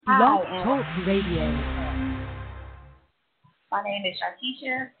Blog Talk Radio. My name is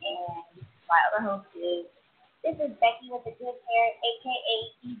Sharkeisha, and my other host is... This is Becky with the good hair,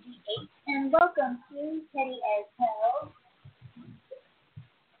 a.k.a. BGH, and welcome to Petty as Hell.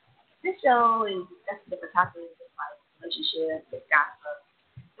 This show is just different topics like relationships, gossip,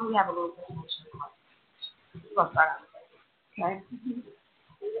 and we have a little information. We're going to start out with that, okay?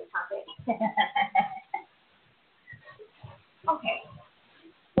 Topic. Okay.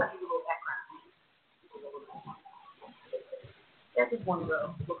 I'll give you a little background. There's this one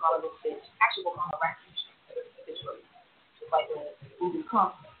girl, we'll call her this bitch. Actually, we'll call her Sharkeisha. Just like the movie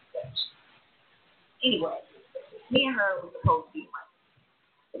Compton. Anyway, me and her were supposed to be friends.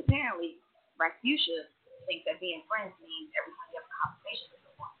 But apparently, Sharkeisha thinks that being friends means every time you have a conversation with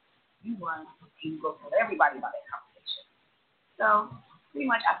someone, you run and you go tell everybody about that conversation. So, pretty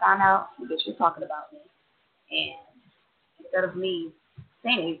much I found out that she was talking about me. And instead of me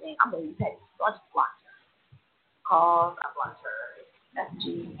saying anything, I'm going to be petty. So I just blocked her. Calls, I blocked her,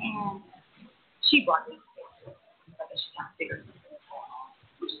 messages, and she blocked me. I guess she kind of figured something was going on,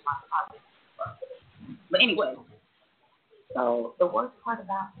 which is my positive. But anyway, so the worst part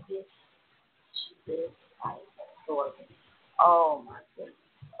about this, she did like story. Oh my goodness.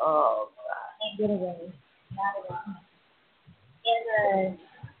 Oh God. Can't get away. Not at all. And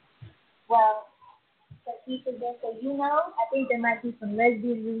well, Sharkeisha, just so you know, I think there might be some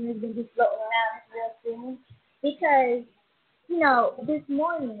lesbian rumors going to be floating around real soon. Because, you know, this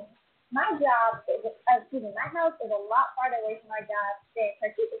morning, my house is a lot farther away from our job than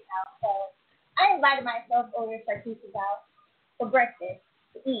Sharkeisha's house. So I invited myself over to Sharkeisha's house for breakfast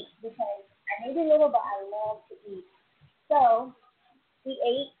to eat because I may be little, but I love to eat. So we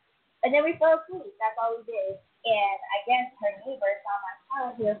ate, and then we fell asleep. That's all we did. And I guess her neighbor saw my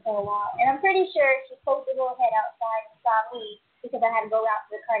car here for a while. And I'm pretty sure she poked her little head outside and saw me because I had to go out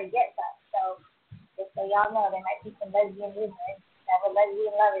to the car to get stuff. So just so y'all know, there might be some lesbian rumors. Have a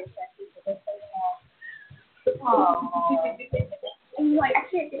lesbian lovers, Sharkeisha, just so you know. Oh, and like, I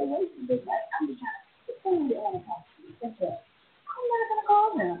can't get away from this. Like, I'm just trying to fool on the talk to you. That's it. I'm not gonna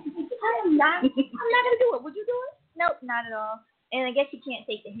call them. I'm not gonna do it. Would you do it? Nope, not at all. And I guess she can't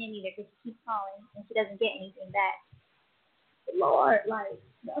take the hint either because she keeps calling and she doesn't get anything back. Lord, like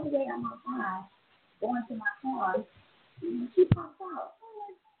the other day I'm outside going to my car, and she pops out. I'm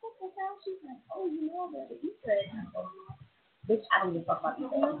like, what the hell? She's like, oh, you know that you could. Bitch, I don't even talk about you.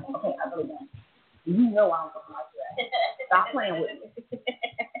 Okay, I really don't. You know I don't talk about you. Stop playing with me.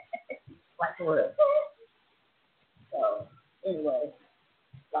 Like for real. So, anyway,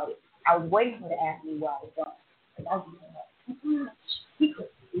 like, I was waiting for her to ask me where I was going. Like, I was just like,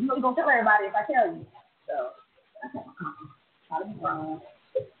 secret. You know you're going to tell everybody if I tell you. So, I said, try to be wrong.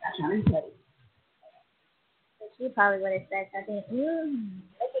 I'm trying to be petty. So she probably would have said something,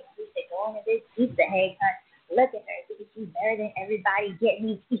 look at Easter going to this Easter egg hunt. Look at her, because she's better than everybody getting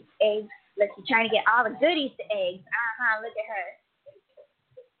these Easter eggs. Look, she's trying to get all the good Easter eggs. Look at her.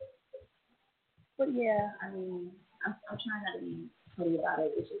 But yeah, I mean, I'm trying not to be petty about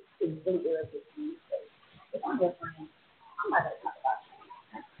it. It's really irritating me. If I'm your friend, I'm not going to talk about you.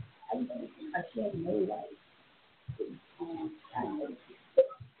 I can't know that. Yeah,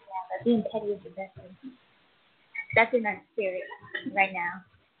 but being petty is the best thing. That's in our spirit right now.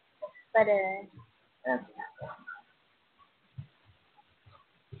 But,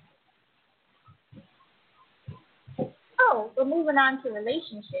 we're moving on to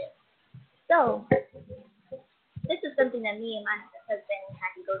relationships. So, this is something that me and my husband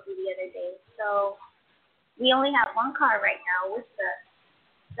had to go through the other day. So, we only have one car right now. We're stuck.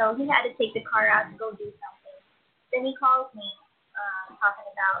 So, he had to take the car out to go do something. Then he calls me, talking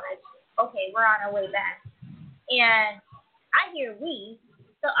about, like, okay, we're on our way back. And I hear we.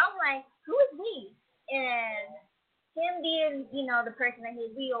 So, I'm like, who is we? And him being, you know, the person that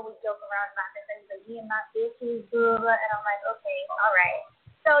we always joke around about this, and he's like, me and my bitches, blah, blah, and I'm like, okay, all right.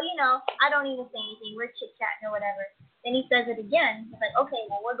 So, you know, I don't even say anything. We're chit-chatting or whatever. Then he says it again. He's like, okay,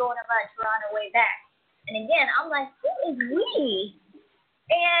 well, we're going to lunch. We're on our way back. And again, I'm like, who is we?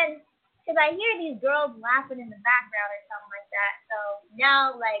 And because I hear these girls laughing in the background or something like that. So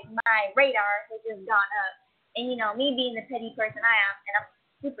now, like, my radar has just gone up. And, you know, me being the petty person I am, and I'm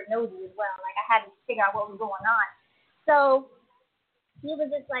super nosy as well. Like, I had to figure out what was going on. So he was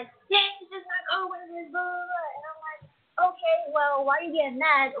just like, dang, it's just not going with this, blah, blah, blah. And I'm like, okay, well, why are you getting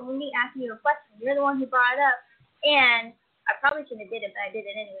mad over me asking you a question? You're the one who brought it up. And I probably shouldn't have did it, but I did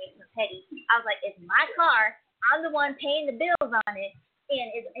it anyway because I'm petty. I was like, it's my car. I'm the one paying the bills on it. And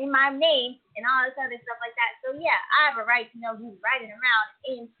it's in my name and all this other stuff like that. So, yeah, I have a right to know who's riding around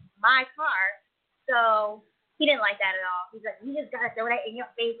in my car. So He didn't like that at all. He's like, you just gotta throw that in your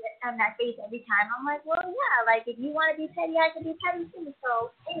face, on that face every time. I'm like, well, yeah, like if you want to be petty, I can be petty too. So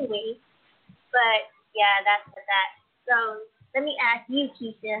anyway, but yeah, that's that. So let me ask you,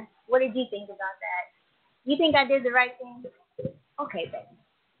 Keisha, what did you think about that? You think I did the right thing? Okay, baby.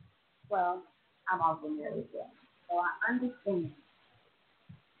 Well, I'm also married as well, so I understand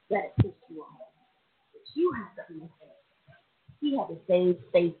that it pissed you off. But you have to understand. He had to save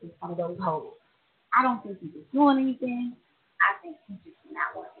face in front of those hoes. I don't think he was doing anything. I think he just did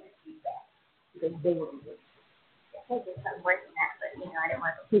not want to see that because they were good. I think it's something worse than that, but I didn't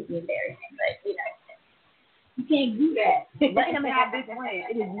want to completely embarrass him, but you can't do that. Let him have this win.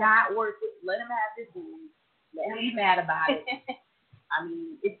 It is not worth it. Let him have this win. Let him be mad about it. I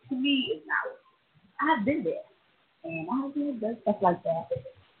mean, to me, it's not worth it. I've been there, and I have done stuff like that,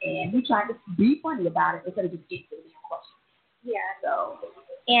 and we tried to be funny about it instead of just get to the question. Yeah. So.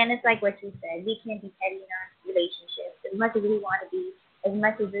 And it's like what you said. We can't be petty in our relationships. As much as we want to be, as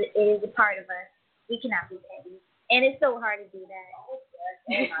much as it is a part of us, we cannot be petty. And it's so hard to do that. Oh,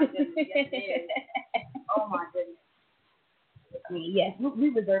 my goodness. Yes, it is. Oh, my goodness. I mean, yes, we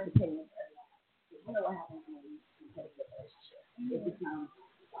deserve the pettiness. You know what happens when we petty in a relationship? It becomes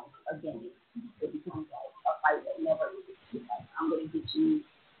a game. It becomes like a fight that never ends. Like, I'm going to get you.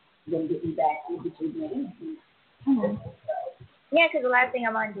 You're going to get me back. I'm going to get you again. Yeah, because the last thing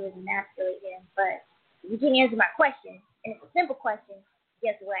I want to do is emasculate him. But if you can answer my question, and it's a simple question,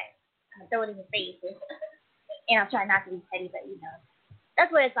 guess what? I'm going to throw it in your face. And I'll try not to be petty, but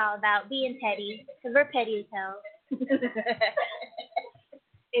that's what it's all about, being petty, because we're petty as hell.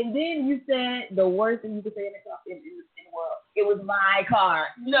 And then you said the worst thing you could say in the world. It was my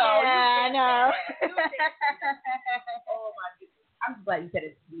car. No. Yeah, I know. Oh, my goodness. I'm just glad you said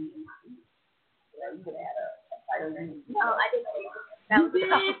it to me. You could have had a fight. Oh, I did say it. That was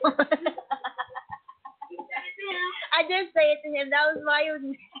I did say it to him. That was why it was.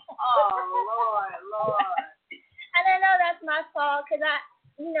 Oh, Lord. And I know that's my fault, because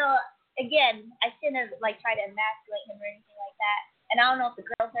again, I shouldn't have tried to emasculate him or anything like that. And I don't know if the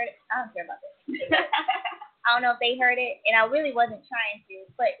girls heard it. I don't care about this. I don't know if they heard it, and I really wasn't trying to.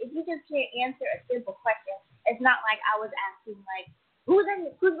 But if you just can't answer a simple question, it's not like I was asking who's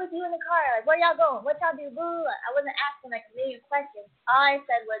with you in the car? Like, where y'all going? What y'all do? Boo. I wasn't asking a million questions. All I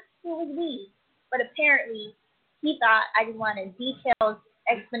said was, who was we? But apparently, he thought I just wanted a detailed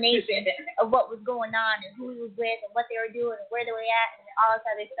explanation of what was going on and who he was with and what they were doing and where they were at and all this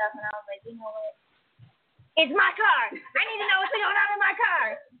other stuff. And I was like, you know what? It's my car. I need to know what's going on in my car.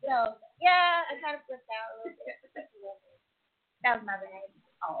 So, yeah, I kind of flipped out a little bit. That was my bad.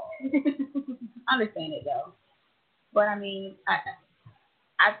 Oh. I understand it, though. But, I mean,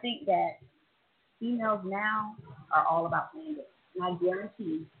 I think that females now are all about playing games. And I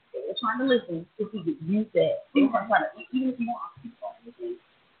guarantee they were trying to listen to see what you said. They were trying to, even if you want to keep on listening,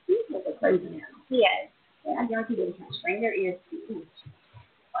 these people are crazy now. Yes. And I guarantee they were trying to strain their ears to see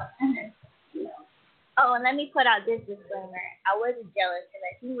Oh, and let me put out this disclaimer. I wasn't jealous because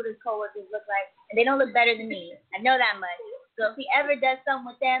I see what his coworkers look like, and they don't look better than me. I know that much. So if he ever does something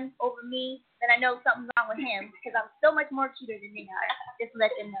with them over me, then I know something's wrong with him because I'm so much more cuter than they are. Just let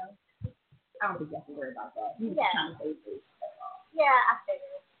them know. I don't think you have to worry about that. He's just trying to save face. Yeah, I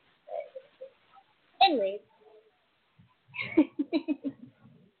figured. Anyways.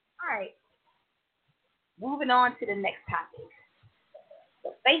 All right. Moving on to the next topic.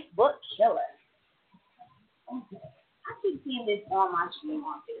 The Facebook killer. Okay. I keep seeing this on my stream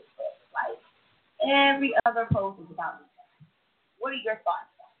on Facebook. Like, every other post is about this. What are your thoughts?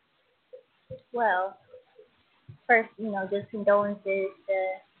 Well, first, just condolences to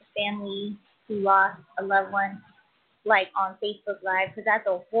the family who lost a loved one, on Facebook Live, because that's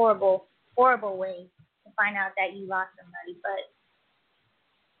a horrible, horrible way to find out that you lost somebody. But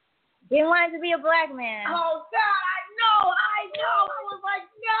didn't want it to be a black man. Oh, God, I know. I was like,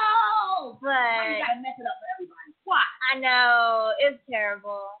 no. But you got to mess it up for everybody. Why? I know. It's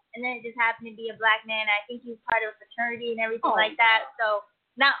terrible. And then it just happened to be a black man. I think he was part of a fraternity and everything like that. So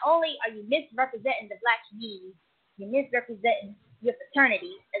not only are you misrepresenting the black community, you're misrepresenting your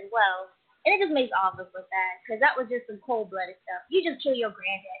fraternity as well. And it just makes all of us look bad, because that was just some cold-blooded stuff. You just kill your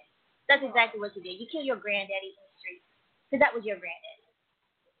granddaddy. That's exactly what you did. You kill your granddaddy in the street, because that was your granddaddy.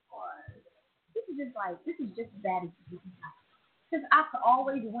 This is just as bad as because I could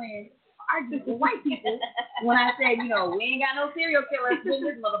always win arguments with white people when I said, we ain't got no serial killers, then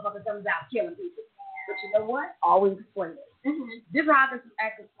this motherfucker comes out killing people. But you know what? Always explain it. Mm-hmm. This is how I can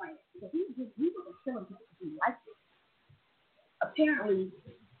actually explain it. Because he wasn't killing people because he liked it. Apparently,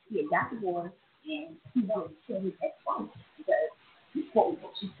 he had got divorced and he wanted to kill his ex-wife because he quote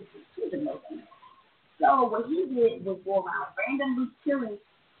she took his children over. So what he did was go around randomly killing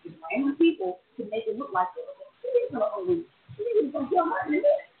random people to make it look like he didn't kill her. He was going to kill her in a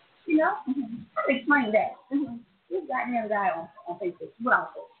minute. You know? Explain that. This goddamn guy on Facebook. What I was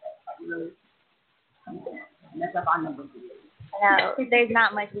supposed to say. Like, really? Come on. Mess up our numbers. No, there's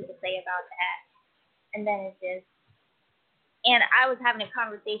not much we can say about that. And then it's just, and I was having a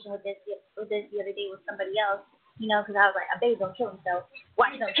conversation with this the other day with somebody else, you know, because I was like, I bet he's going to kill himself.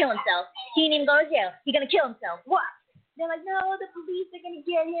 Why he's going to kill himself? He didn't even go to jail. He's going to kill himself. What? They're like, no, the police are going to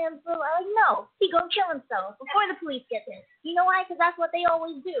get him. So I'm like, no, he's going to kill himself before the police get him. You know why? Because that's what they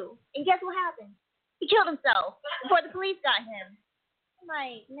always do. And guess what happened? He killed himself before the police got him. I'm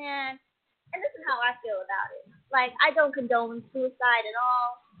like, man. And this is how I feel about it. Like, I don't condone suicide at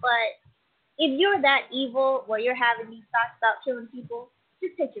all, but if you're that evil where you're having these thoughts about killing people,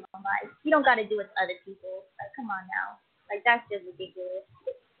 just take your own life. You don't got to do it to other people. Like, come on now. Like, that's just ridiculous.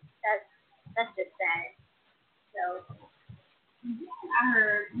 That's just sad. So, I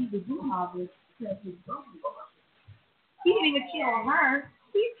heard he was doing all this because he's broken. He didn't even kill her.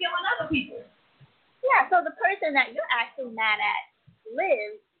 He's killing other people. Yeah, so the person that you're actually mad at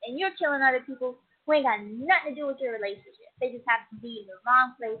lives, and you're killing other people who ain't got nothing to do with your relationship. They just have to be in the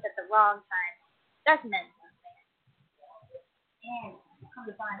wrong place at the wrong time. That's mental. And come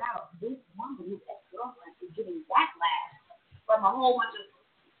to find out, this woman, his ex-girlfriend, is getting backlash from a whole bunch of,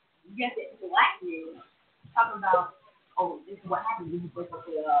 yes, black men talking about, oh, this is what happens when you break up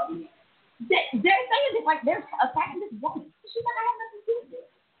with men. They're saying this like they're attacking this woman. She's like, I have nothing to do with it.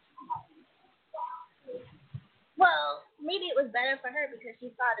 Well, maybe it was better for her because she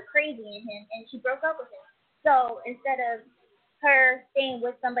saw the crazy in him and she broke up with him. So instead of her staying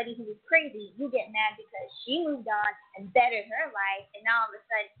with somebody who was crazy, you get mad because she moved on and bettered her life, and now all of a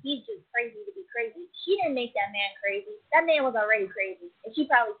sudden he's just crazy to be crazy. She didn't make that man crazy. That man was already crazy, and she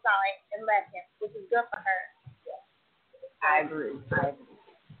probably saw it and left him, which is good for her. I agree.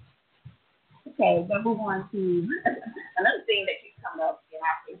 Okay, then move on to another thing that keeps coming up in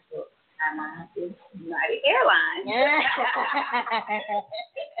our Facebook timeline is United Airlines.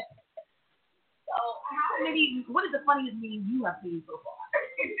 So, what is the funniest meme you have seen so far?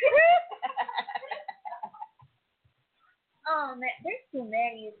 Oh man, there's too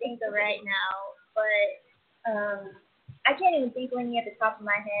many to think of right now, but I can't even think of any at the top of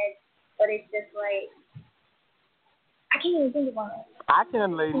my head. But it's just like I can't even think of one. I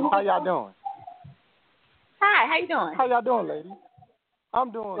can, ladies. How y'all doing? Hi, how you doing? How y'all doing, ladies? I'm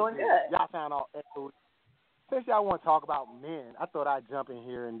doing good. Y'all sound all echoed. Since y'all want to talk about men, I thought I'd jump in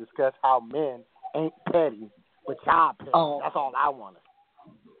here and discuss how men ain't petty, but y'all petty. Oh. That's all I want to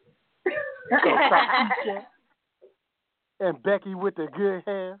say. So, Sharkeisha and Becky with the good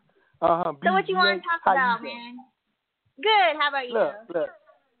hair. So what you want to talk about, man? Good. How about you? Look.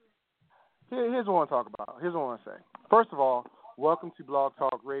 Here's what I want to talk about. Here's what I want to say. First of all, welcome to Blog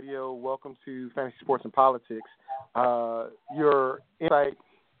Talk Radio. Welcome to Fantasy Sports and Politics. Your insight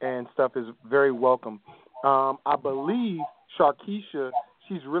and stuff is very welcome. I believe Sharkeisha,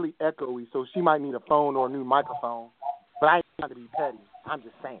 she's really echoey, so she might need a phone or a new microphone. But I ain't trying to be petty. I'm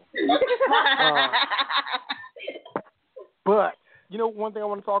just saying. But, you know, one thing I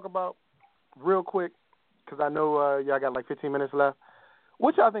want to talk about real quick, because I know y'all got like 15 minutes left.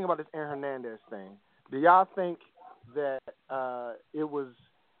 What y'all think about this Aaron Hernandez thing? Do y'all think that it was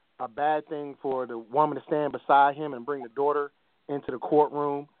a bad thing for the woman to stand beside him and bring the daughter into the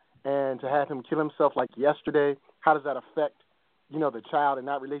courtroom and to have him kill himself like yesterday? How does that affect, you know, the child in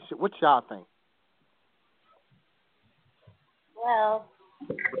that relationship? What y'all think? Well,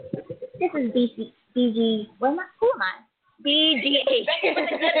 this is BG. Who am I? BGH. I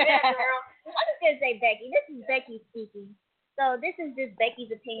was going to say Becky. This is Becky speaking. So this is just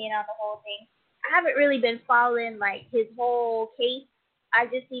Becky's opinion on the whole thing. I haven't really been following, like, his whole case.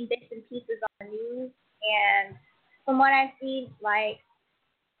 I've just seen bits and pieces on the news. And from what I've seen, like,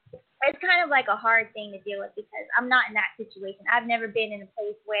 it's kind of like a hard thing to deal with because I'm not in that situation. I've never been in a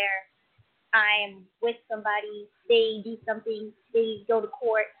place where I'm with somebody, they do something, they go to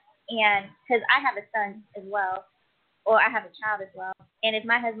court, and because I have a son as well, or I have a child as well, and if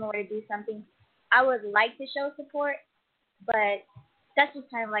my husband were to do something, I would like to show support, but that's just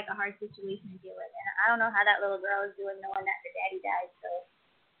kind of like a hard situation to deal with, and I don't know how that little girl is doing knowing that her daddy died, so.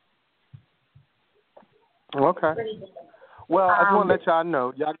 Okay. Well, I just want to let y'all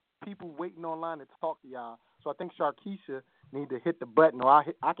know, y'all people waiting online to talk to y'all, so I think Sharkeisha need to hit the button, or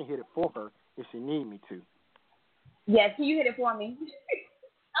I can hit it for her if she need me to. Yes, can you hit it for me?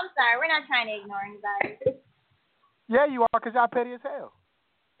 I'm sorry, we're not trying to ignore anybody. Yeah, you are, because y'all petty as hell.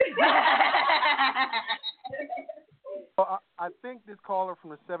 Well, I think this caller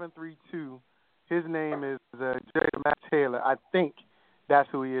from the 732 His name is J. Matt Taylor. I think that's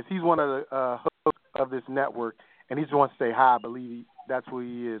who he is. He's one of the hosts of this network, and he just wants to say hi. I believe that's who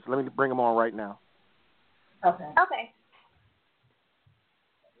he is. Let me bring him on right now. Okay.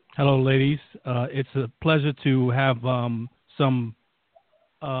 Hello, ladies. It's a pleasure to have some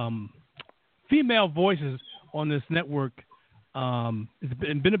female voices on this network.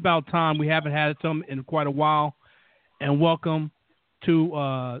 It's been about time. We haven't had some in quite a while. And welcome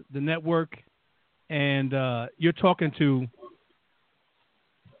to the network. And you're talking to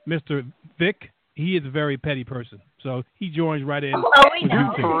Mr. Vic. He is a very petty person. So he joins right in. Oh, we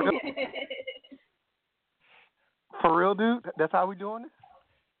know. For real, dude? That's how we doing this?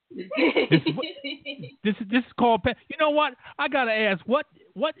 This is called pet. You know what? I got to ask, what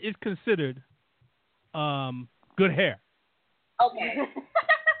is considered good hair? Okay.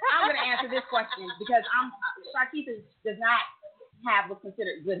 I'm going to answer this question because Sharkeisha does not have what's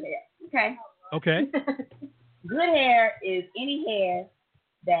considered good hair. Okay? Okay. Good hair is any hair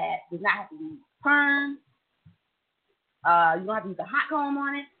that does not have to be permed. You don't have to use a hot comb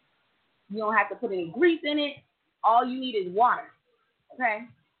on it. You don't have to put any grease in it. All you need is water. Okay?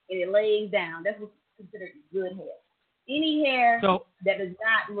 And it lays down. That's what's considered good hair. Any hair that does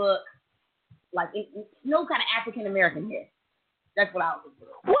not look like no kind of African American hair. That's what I would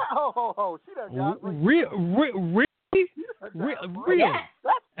consider. Whoa, she done got Really? Yes.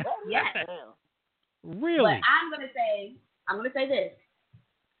 Yes. Really? But I'm gonna say this.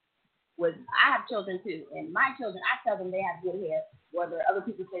 I have children too, and my children, I tell them they have good hair, whether other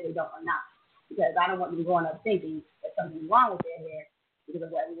people say they don't or not, because I don't want them growing up thinking that something's wrong with their hair because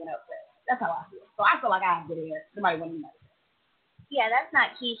of what everyone else says. That's how I feel. So I feel like I have good hair. Somebody wouldn't know. Yeah, that's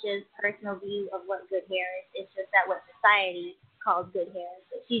not Keisha's personal view of what good hair is. It's just that what society calls good hair.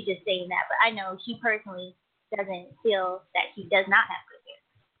 So she's just saying that. But I know she personally doesn't feel that she does not have good hair.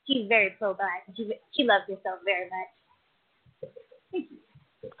 She's very pro-black. She loves herself very much.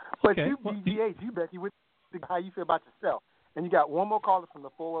 But you, BGH, you, Becky, how you feel about yourself? And you got one more caller from the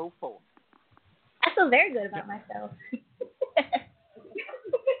 404. I feel very good about myself.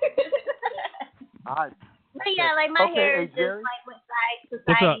 All right. But yeah, like my hair is just Jerry? like what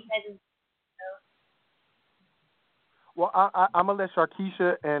society says. Well, I'm going to let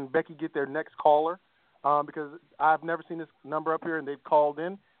Sharkeisha and Becky get their next caller because I've never seen this number up here, and they've called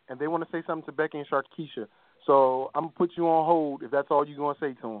in, and they want to say something to Becky and Sharkeisha. So I'm going to put you on hold if that's all you're going to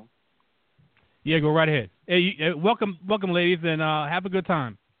say to them. Yeah, go right ahead. Hey, welcome, ladies, and have a good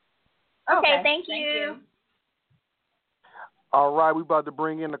time. Okay, thank you. All right, we're about to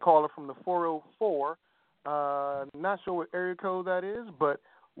bring in the caller from the 404. Not sure what area code that is, but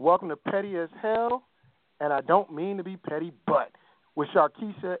welcome to Petty as Hell, and I don't mean to be petty, but with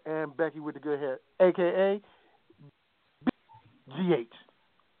Sharkeisha and Becky with the good hair, a.k.a. BGH.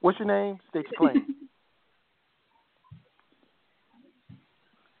 What's your name? State your claim.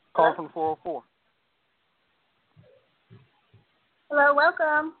 Call from the 404. Hello,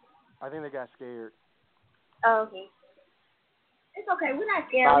 welcome. I think they got scared. Oh, okay. It's okay. We're not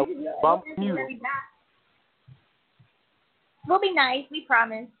scared. We'll be nice. We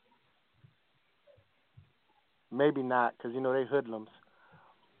promise. Maybe not, because, they hoodlums.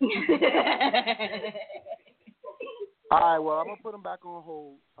 All right, well, I'm going to put them back on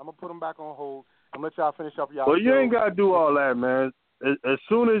hold. I'm going to let y'all finish up y'all. Well, you ain't got to do all that, man. As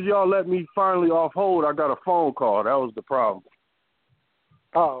soon as y'all let me finally off hold, I got a phone call. That was the problem.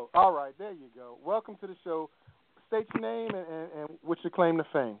 Oh, all right. There you go. Welcome to the show. State your name and what's your claim to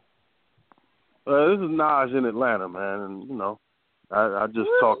fame. This is Nas in Atlanta, man, and, I just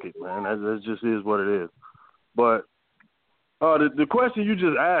talk it, man. That just is what it is. But the question you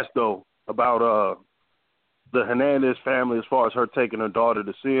just asked, though, about the Hernandez family as far as her taking her daughter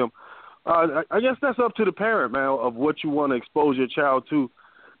to see him, I guess that's up to the parent, man, of what you want to expose your child to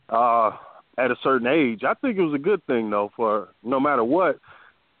at a certain age. I think it was a good thing, though, for no matter what,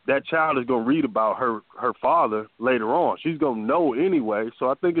 that child is going to read about her father later on. She's going to know anyway, so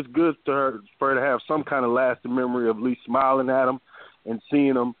I think it's good for her to have some kind of lasting memory of at least smiling at him and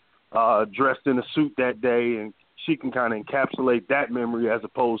seeing him dressed in a suit that day, and she can kind of encapsulate that memory as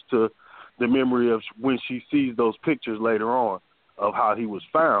opposed to the memory of when she sees those pictures later on of how he was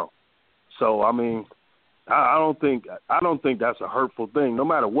found. So, I mean, I don't think that's a hurtful thing. No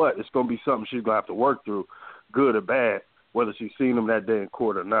matter what, it's going to be something she's going to have to work through, good or bad, whether she's seen him that day in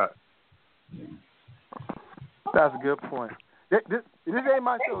court or not. That's a good point. This ain't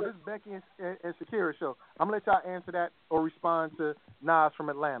my show. This is Becky and Shakira's show. I'm going to let y'all answer that or respond to Nas from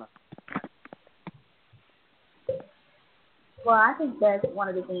Atlanta. Well, I think that's one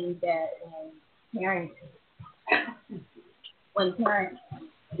of the things that when parents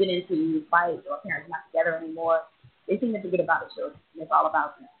get into fights or parents not together anymore, they seem to forget about the children. And it's all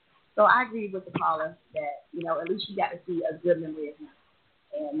about them. So I agree with the caller that, at least you got to see a good memory of him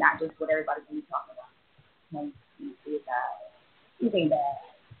and not just what everybody's going to be talking about. Anything bad.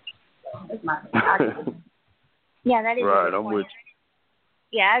 So that's my thing. Yeah, that is right. I'm with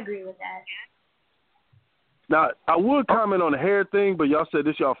you. Yeah, I agree with that. Now, I would comment on the hair thing, but y'all said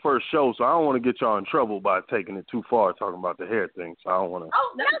this y'all first show, so I don't want to get y'all in trouble by taking it too far talking about the hair thing. So I don't want to.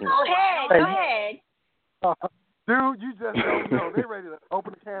 Oh, no, go ahead. Go ahead. Dude, you just don't know. They ready to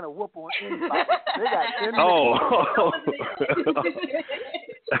open a can of whoop on anybody. They got in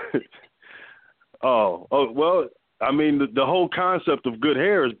Oh, well, I mean, the whole concept of good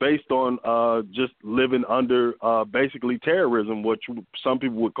hair is based on just living under basically terrorism, what some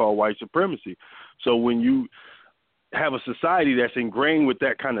people would call white supremacy. So when you have a society that's ingrained with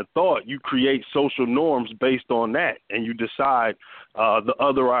that kind of thought, you create social norms based on that, and you decide the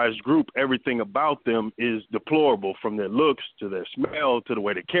otherized group, everything about them is deplorable, from their looks to their smell to the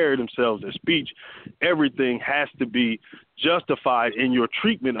way they carry themselves, their speech. Everything has to be justified in your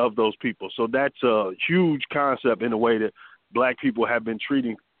treatment of those people. So that's a huge concept in a way that black people have been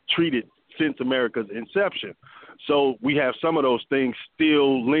treated since America's inception. So we have some of those things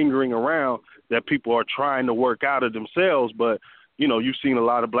still lingering around that people are trying to work out of themselves. But, you've seen a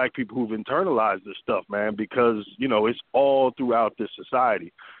lot of black people who've internalized this stuff, man, because, it's all throughout this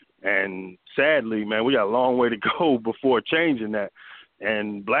society. And sadly, man, we got a long way to go before changing that.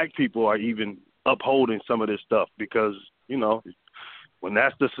 And black people are even upholding some of this stuff because, when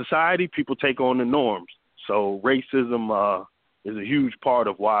that's the society, people take on the norms. So racism is a huge part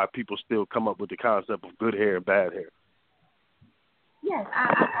of why people still come up with the concept of good hair and bad hair. Yes,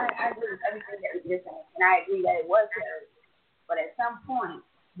 I agree with everything that you're saying, and I agree that it was terrorism. But at some point,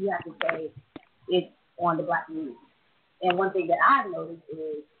 you have to say it's on the black community. And one thing that I've noticed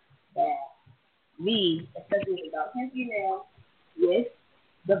is that me, especially as a dark-skinned female with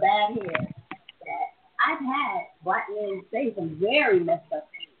the bad hair, that I've had black men say some very messed up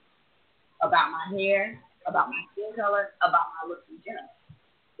things about my hair, about my skin color, about my looks in general.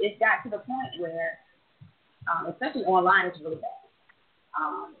 It's got to the point where, especially online, it's really bad.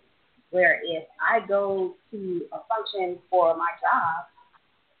 Where if I go to a function for my job,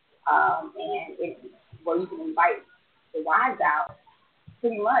 and where you can invite the wives out,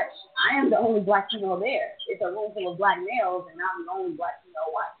 pretty much I am the only black female there. It's a room full of black males, and I'm the only black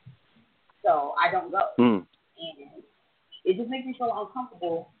female wife. So I don't go. And it just makes me feel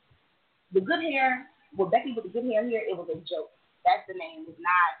uncomfortable. The good hair, Becky with the good hair here, it was a joke. That's the name. It's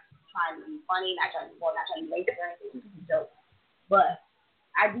not trying to be funny, not trying to be racist or anything. It's just a joke. But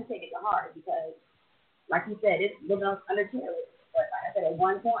I do take it to heart because, like you said, it's living under terrorism. But like I said, at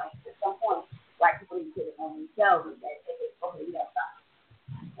some point, black people need to take it on themselves and say, okay, we gotta stop.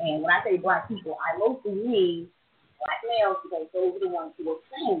 And when I say black people, I mostly mean black males because those are the ones who are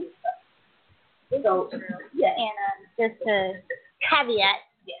saying this stuff. So, yeah. And just a caveat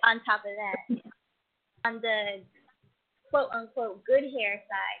on top of that, on the quote-unquote good hair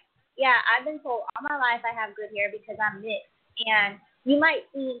side, yeah, I've been told all my life I have good hair because I'm mixed. And it might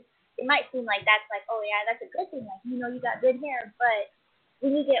seem like that's like, oh yeah, that's a good thing, like, you got good hair. But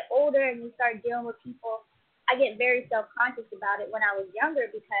when you get older and you start dealing with people, I get very self-conscious about it when I was younger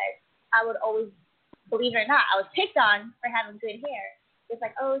because I would always, believe it or not, I was picked on for having good hair. It's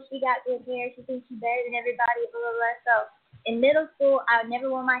like, oh, she got good hair, she thinks she's better than everybody, blah, blah, blah. So in middle school, I would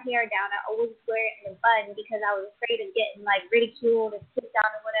never wear my hair down. I always wear it in a bun because I was afraid of getting like ridiculed and picked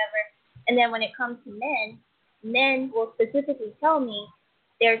on or whatever. And then when it comes to men will specifically tell me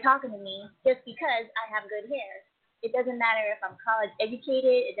they're talking to me just because I have good hair. It doesn't matter if I'm college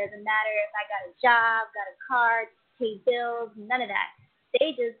educated. It doesn't matter if I got a job, got a car, pay bills, none of that.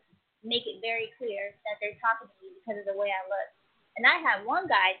 They just make it very clear that they're talking to me because of the way I look. And I had one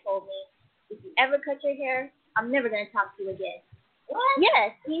guy told me, if you ever cut your hair, I'm never going to talk to you again. What?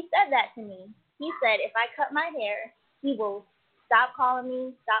 Yes, he said that to me. He said if I cut my hair, he will stop calling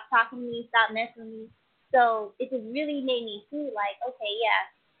me, stop talking to me, stop messing with me. So it just really made me feel like, okay, yeah,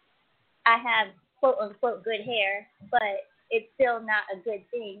 I have quote-unquote good hair, but it's still not a good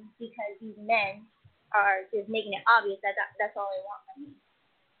thing because these men are just making it obvious that that's all they want from me.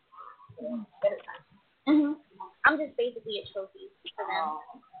 I'm just basically a trophy for them.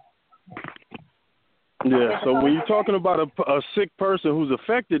 Yeah, so when you're talking about a sick person who's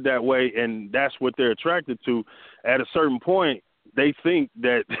affected that way and that's what they're attracted to, at a certain point, they think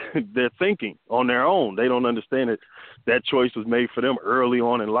that they're thinking on their own. They don't understand that choice was made for them early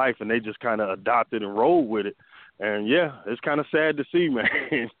on in life, and they just kind of adopted and rolled with it. And, yeah, it's kind of sad to see, man.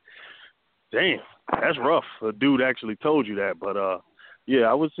 Damn, that's rough. A dude actually told you that. But yeah,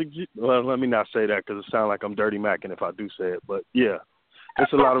 I would suggest. Well, let me not say that because it sounds like I'm dirty macking if I do say it. But yeah,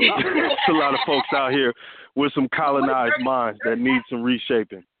 it's a lot of it's a lot of folks out here with some colonized minds that need some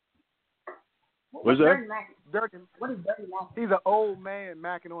reshaping. What's that? Dirty. What is dirty macking? He's an old man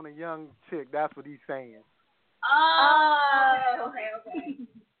macking on a young chick. That's what he's saying. Oh, okay.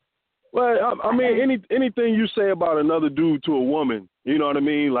 Well, I mean, anything you say about another dude to a woman, you know what I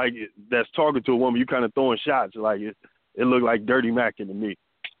mean? Like, that's talking to a woman, you kind of throwing shots. Like, it looked like dirty macking to me.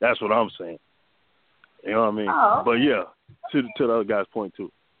 That's what I'm saying. You know what I mean? Oh. But, yeah, to the other guy's point, too.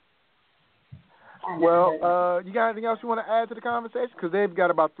 Well, you got anything else you want to add to the conversation? Because they've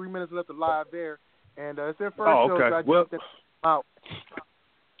got about 3 minutes left of live there, and it's their first show, so I just out.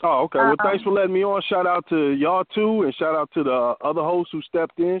 Oh, okay. Well, thanks for letting me on. Shout out to y'all, too, and shout out to the other hosts who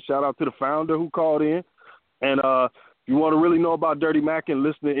stepped in. Shout out to the founder who called in. And if you want to really know about Dirty Mackin',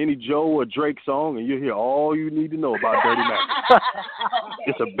 listen to any Joe or Drake song, and you'll hear all you need to know about Dirty Mackin'.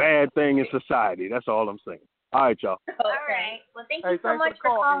 It's a bad thing in society. That's all I'm saying. All right, y'all. All right. Well, thank you so much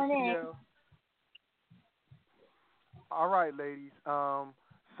for calling in. All right, ladies.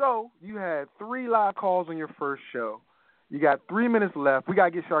 So you had 3 live calls on your first show. You got 3 minutes left. We got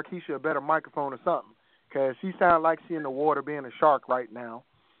to get Sharkeisha a better microphone or something because she sounds like she in the water being a shark right now.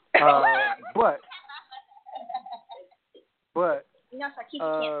 But you know, Sharkeisha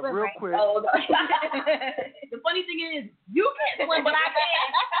can't swim, real right? quick. Oh, no. The funny thing is, you can't swim, but I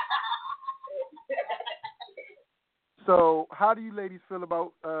can. So how do you ladies feel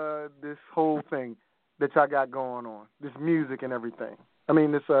about this whole thing that y'all got going on, this music and everything? I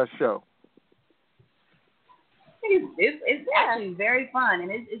mean, this show. It's actually very fun, and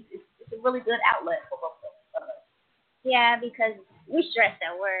it's a really good outlet for both of us. Yeah, because we stress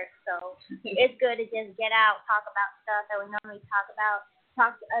at work, so it's good to just get out, talk about stuff that we normally talk to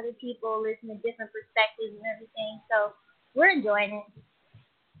other people, listen to different perspectives and everything. So we're enjoying it.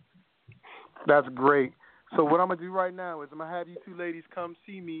 That's great. So what I'm going to do right now is I'm going to have you 2 ladies come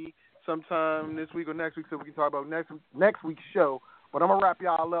see me sometime this week or next week so we can talk about next week's show. But I'm going to wrap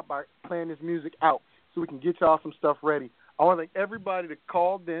y'all up by playing this music out so we can get y'all some stuff ready. I want to thank everybody that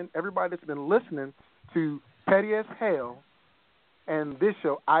called in, everybody that's been listening to Petty as Hell and this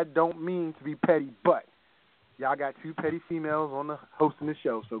show. I don't mean to be petty, but y'all got 2 petty females on the hosting the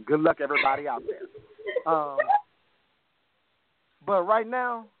show, so good luck everybody out there. But right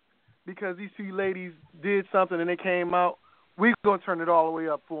now, because these 2 ladies did something and they came out, we're going to turn it all the way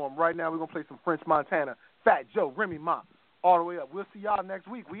up for them. Right now, we're going to play some French Montana, Fat Joe, Remy Ma, all the way up. We'll see y'all next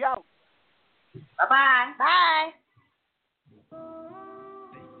week. We out. Bye-bye. Bye.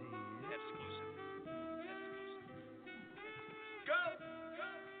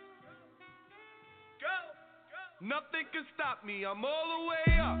 Nothing can stop me. I'm all the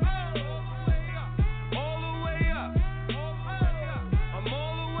way up. All the way up. I'm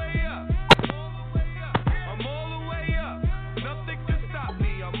all the way up. I'm all the way up. Nothing can stop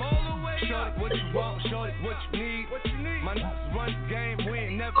me. I'm all the way up. Shorty, what you want? Shorty, what you need? My niggas run the game. We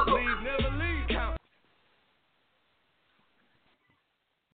ain't never leave. Count